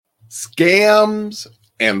Scams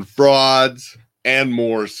and frauds and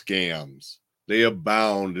more scams. They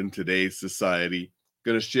abound in today's society.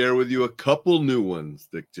 Going to share with you a couple new ones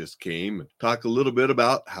that just came. Talk a little bit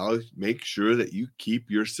about how to make sure that you keep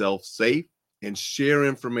yourself safe and share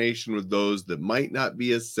information with those that might not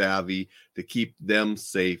be as savvy to keep them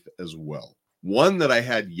safe as well. One that I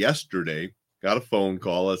had yesterday, got a phone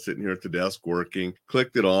call. I was sitting here at the desk working,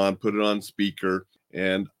 clicked it on, put it on speaker,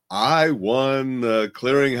 and I won the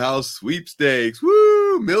clearinghouse sweepstakes.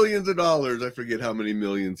 Woo! Millions of dollars. I forget how many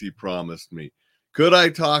millions he promised me. Could I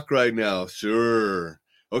talk right now? Sure.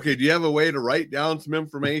 Okay, do you have a way to write down some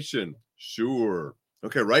information? Sure.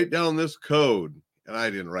 Okay, write down this code. And I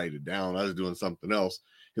didn't write it down. I was doing something else.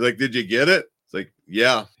 He's like, did you get it? It's like,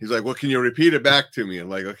 yeah. He's like, well, can you repeat it back to me? I'm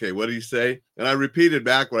like, okay, what did he say? And I repeated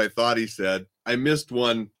back what I thought he said. I missed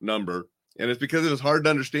one number, and it's because it was hard to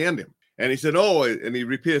understand him. And he said, oh, and he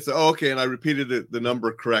repeated, said, oh, okay. And I repeated the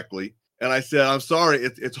number correctly. And I said, I'm sorry,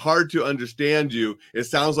 it's hard to understand you. It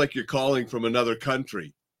sounds like you're calling from another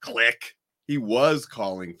country. Click. He was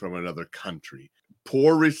calling from another country.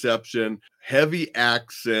 Poor reception, heavy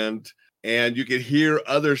accent, and you could hear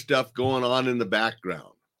other stuff going on in the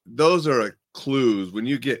background. Those are clues when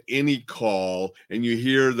you get any call and you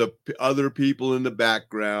hear the other people in the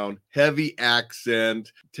background, heavy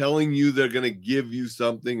accent, telling you they're going to give you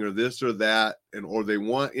something or this or that, or they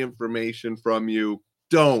want information from you.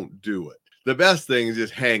 Don't do it. The best thing is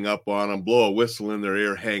just hang up on them, blow a whistle in their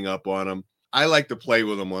ear, hang up on them. I like to play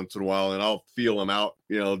with them once in a while, and I'll feel them out,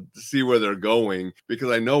 to see where they're going,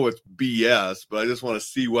 because I know it's BS, but I just want to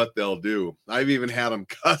see what they'll do. I've even had them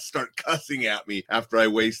start cussing at me after I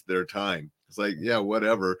waste their time. It's like, yeah,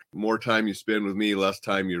 whatever. The more time you spend with me, less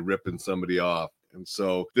time you're ripping somebody off. And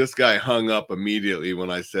so this guy hung up immediately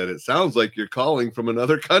when I said, it sounds like you're calling from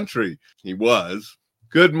another country. He was.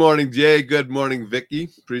 Good morning, Jay. Good morning, Vicky.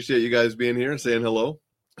 Appreciate you guys being here and saying hello.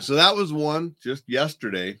 So that was one just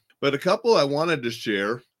yesterday. But a couple I wanted to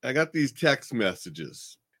share. I got these text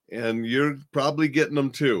messages, and you're probably getting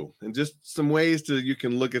them too. And just some ways you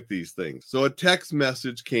can look at these things. So a text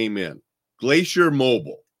message came in. Glacier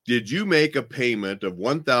Mobile. Did you make a payment of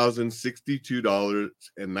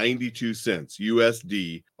 $1,062.92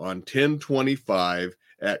 USD on 10/25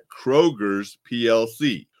 at Kroger's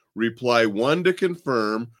PLC? Reply 1 to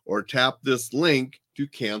confirm or tap this link to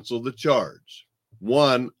cancel the charge.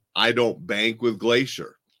 1, I don't bank with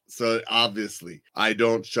Glacier. So obviously, I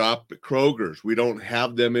don't shop at Kroger's. We don't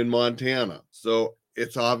have them in Montana. So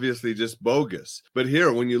it's obviously just bogus. But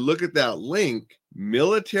here, when you look at that link,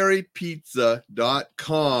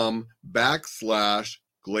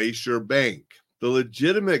 militarypizza.com/Glacier Bank. The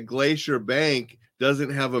legitimate Glacier Bank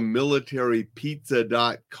doesn't have a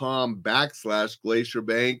militarypizza.com/Glacier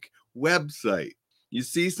Bank website. You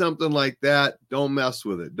see something like that, don't mess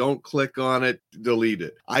with it. Don't click on it, delete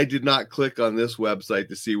it. I did not click on this website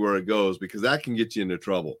to see where it goes, because that can get you into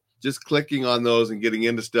trouble. Just clicking on those and getting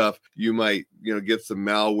into stuff, you might, get some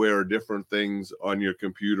malware or different things on your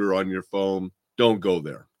computer, on your phone. Don't go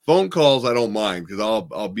there. Phone calls, I don't mind, because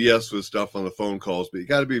I'll BS with stuff on the phone calls, but you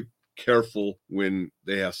got to be careful when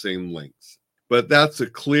they have same links. But that's a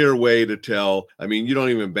clear way to tell. I mean, you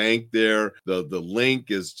don't even bank there. The link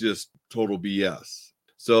is just total BS.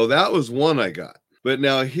 So that was one I got. But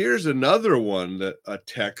now here's another one, a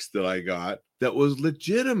text that I got that was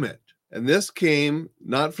legitimate. And this came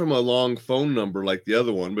not from a long phone number like the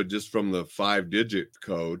other one, but just from the 5-digit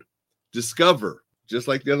code. Discover. Just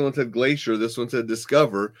like the other one said Glacier, this one said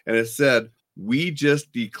Discover. And it said, we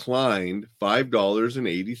just declined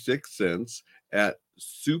 $5.86 at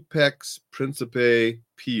Supex Principe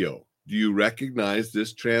Pio. Do you recognize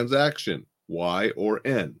this transaction? Y or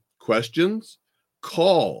N? Questions?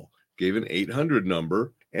 Call. Gave an 800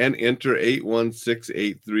 number and enter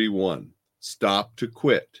 816831. Stop to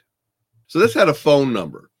quit. So this had a phone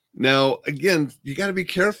number. Now, again, you got to be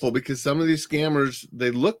careful, because some of these scammers,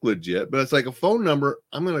 they look legit, but it's like a phone number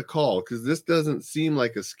I'm going to call, because this doesn't seem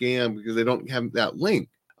like a scam because they don't have that link.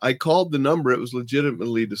 I called the number. It was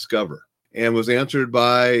legitimately Discover, and was answered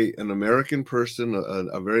by an American person,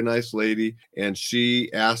 a very nice lady. And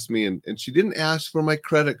she asked me, and she didn't ask for my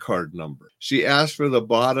credit card number. She asked for the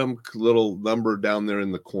bottom little number down there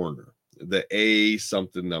in the corner, the A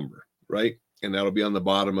something number, right? And that'll be on the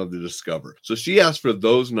bottom of the Discover. So she asked for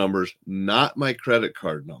those numbers, not my credit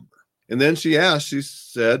card number. And then she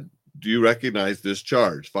said, do you recognize this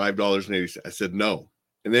charge? $5.80. I said, no.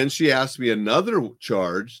 And then she asked me another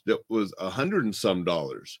charge that was $100 and some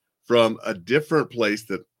from a different place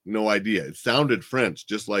that no idea. It sounded French,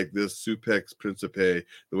 just like this Supex Principe,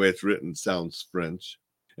 the way it's written sounds French.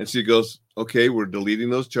 And she goes, okay, we're deleting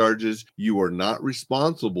those charges. You are not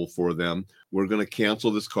responsible for them. We're going to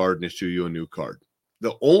cancel this card and issue you a new card.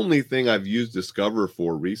 The only thing I've used Discover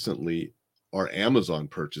for recently are Amazon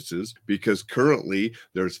purchases, because currently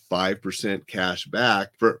there's 5% cash back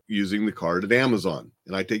for using the card at Amazon.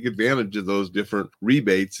 And I take advantage of those different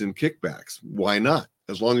rebates and kickbacks. Why not?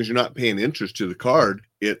 As long as you're not paying interest to the card,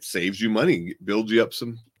 it saves you money, builds you up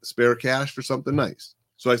some spare cash for something nice.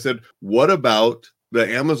 So I said, what about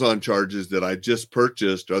the Amazon charges that I just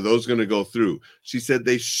purchased? Are those going to go through? She said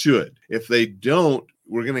they should. If they don't,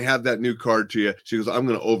 we're going to have that new card to you. She goes, I'm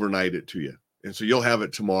going to overnight it to you. And so you'll have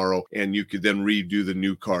it tomorrow, and you could then redo the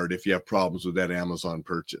new card if you have problems with that Amazon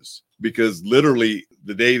purchase. Because literally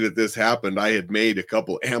the day that this happened, I had made a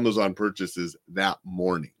couple Amazon purchases that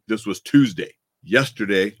morning. This was Tuesday.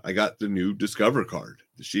 Yesterday, I got the new Discover card.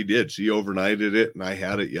 She did. She overnighted it, and I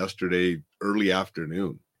had it yesterday early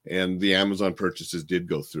afternoon. And the Amazon purchases did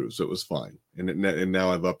go through, so it was fine. And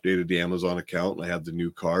now I've updated the Amazon account, and I have the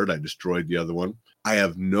new card. I destroyed the other one. I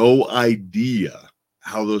have no idea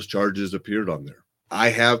how those charges appeared on there. I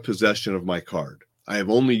have possession of my card. I have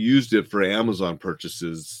only used it for Amazon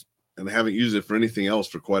purchases, and I haven't used it for anything else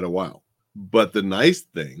for quite a while. But the nice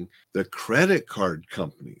thing, the credit card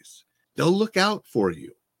companies, they'll look out for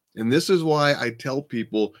you. And this is why I tell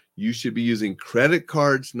people you should be using credit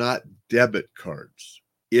cards, not debit cards.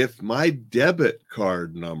 If my debit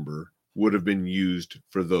card number would have been used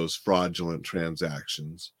for those fraudulent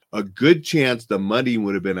transactions, a good chance the money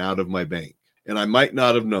would have been out of my bank. And I might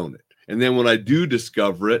not have known it. And then when I do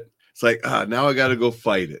discover it, it's like, now I got to go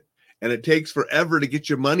fight it. And it takes forever to get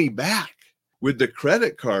your money back. With the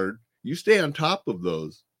credit card, you stay on top of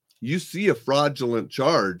those. You see a fraudulent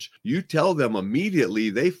charge, you tell them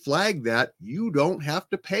immediately, they flag that, you don't have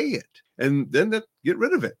to pay it. And then get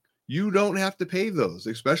rid of it. You don't have to pay those,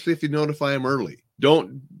 especially if you notify them early.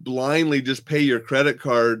 Don't blindly just pay your credit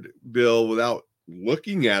card bill without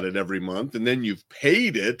looking at it every month, and then you've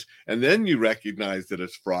paid it, and then you recognize that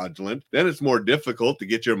it's fraudulent. Then it's more difficult to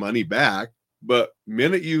get your money back. But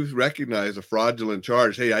minute you recognize a fraudulent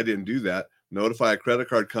charge, hey, I didn't do that, notify a credit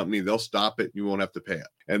card company, they'll stop it, you won't have to pay it.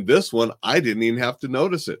 And this one, I didn't even have to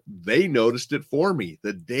notice it. They noticed it for me.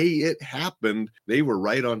 The day it happened, they were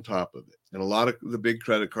right on top of it. And a lot of the big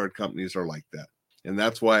credit card companies are like that. And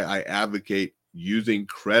that's why I advocate using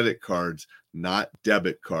credit cards, not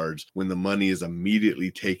debit cards, when the money is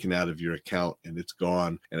immediately taken out of your account and it's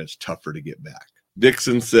gone and it's tougher to get back.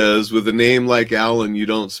 Dixon says, with a name like Alain, you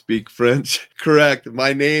don't speak French. Correct.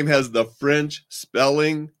 My name has the French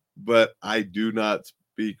spelling, but I do not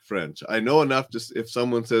speak French. I know enough to, if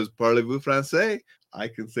someone says, parlez-vous français? I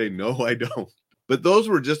can say, no, I don't. But those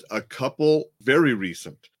were just a couple very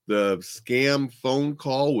recent. The scam phone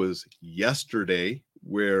call was yesterday,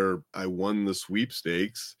 where I won the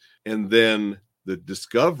sweepstakes. And then the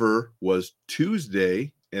Discover was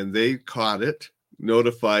Tuesday, and they caught it,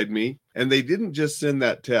 notified me. And they didn't just send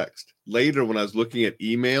that text. Later, when I was looking at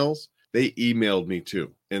emails, they emailed me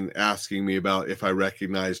too, and asking me about if I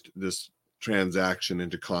recognized this transaction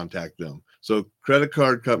and to contact them. So credit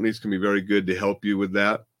card companies can be very good to help you with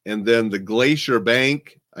that. And then the Glacier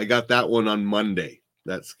Bank, I got that one on Monday,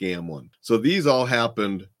 that scam one. So these all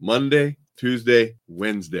happened Monday, Tuesday,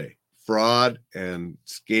 Wednesday. Fraud and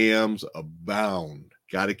scams abound.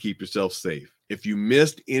 Got to keep yourself safe. If you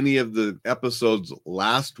missed any of the episodes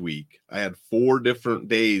last week, I had 4 different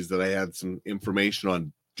days that I had some information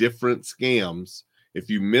on different scams. If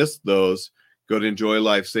you missed those, go to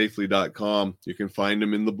enjoylifesafely.com. You can find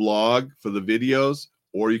them in the blog for the videos,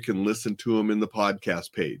 or you can listen to them in the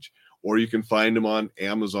podcast page, or you can find them on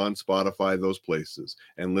Amazon, Spotify, those places,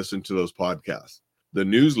 and listen to those podcasts. The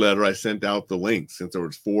newsletter, I sent out the links. Since there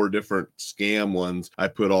was 4 different scam ones, I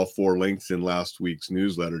put all 4 links in last week's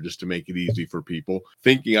newsletter just to make it easy for people,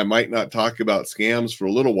 thinking I might not talk about scams for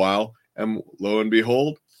a little while. And lo and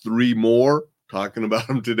behold, 3 more talking about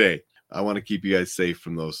them today. I want to keep you guys safe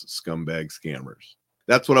from those scumbag scammers.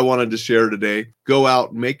 That's what I wanted to share today. Go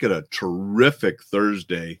out, make it a terrific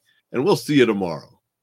Thursday, and we'll see you tomorrow.